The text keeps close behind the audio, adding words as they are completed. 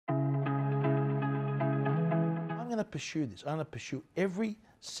going to pursue this. I'm going to pursue every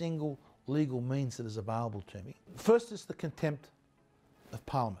single legal means that is available to me. First is the contempt of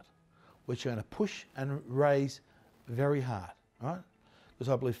Parliament, which I'm going to push and raise very hard, right?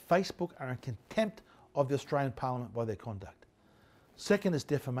 Because I believe Facebook are in contempt of the Australian Parliament by their conduct. Second is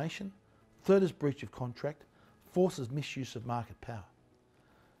defamation. Third is breach of contract. Fourth is misuse of market power.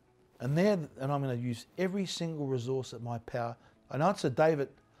 And I'm going to use every single resource at my power. I know it's a David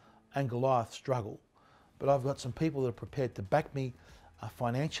and Goliath struggle, but I've got some people that are prepared to back me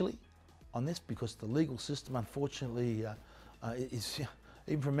financially on this, because the legal system, unfortunately, is,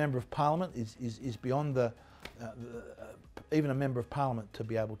 even for a member of Parliament, is beyond even a member of Parliament to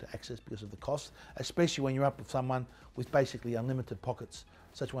be able to access because of the cost, especially when you're up with someone with basically unlimited pockets,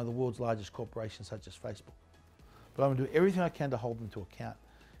 such one of the world's largest corporations such as Facebook. But I'm going to do everything I can to hold them to account,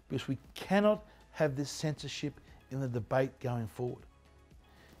 because we cannot have this censorship in the debate going forward.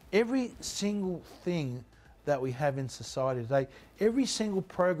 Every single thing that we have in society today, every single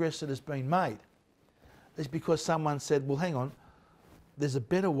progress that has been made is because someone said, well, hang on, there's a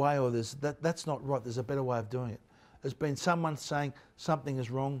better way, or that's not right, there's a better way of doing it. There's been someone saying something is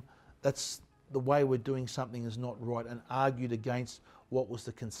wrong, that's the way we're doing something is not right, and argued against what was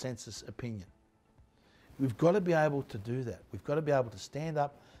the consensus opinion. We've got to be able to do that. We've got to be able to stand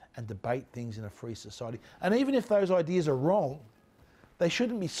up and debate things in a free society. And even if those ideas are wrong, they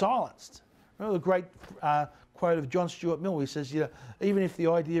shouldn't be silenced. Remember the great quote of John Stuart Mill? He says, you know, even if the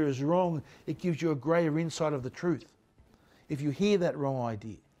idea is wrong, it gives you a greater insight of the truth. If you hear that wrong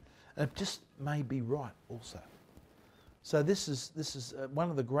idea, and it just may be right also. So this is one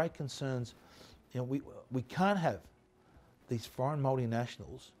of the great concerns. You know, we can't have these foreign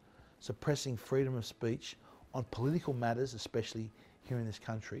multinationals suppressing freedom of speech on political matters, especially here in this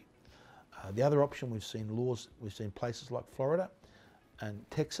country. The other option, we've seen places like Florida and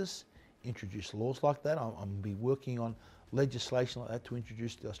Texas introduce laws like that. I'm going to be working on legislation like that to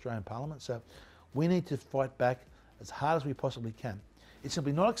introduce to the Australian Parliament. So we need to fight back as hard as we possibly can. It's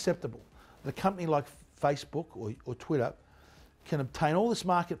simply not acceptable that a company like Facebook or Twitter can obtain all this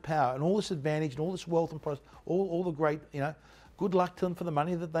market power and all this advantage and all this wealth and all the great, you know, good luck to them for the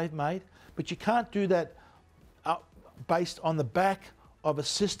money that they've made. But you can't do that based on the back of a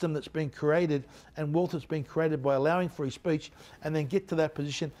system that's been created and wealth that's been created by allowing free speech, and then get to that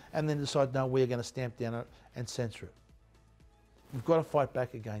position and then decide, no, we're going to stamp down it and censor it. We've got to fight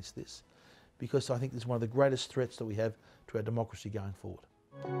back against this, because I think this is one of the greatest threats that we have to our democracy going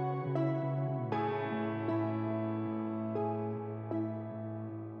forward.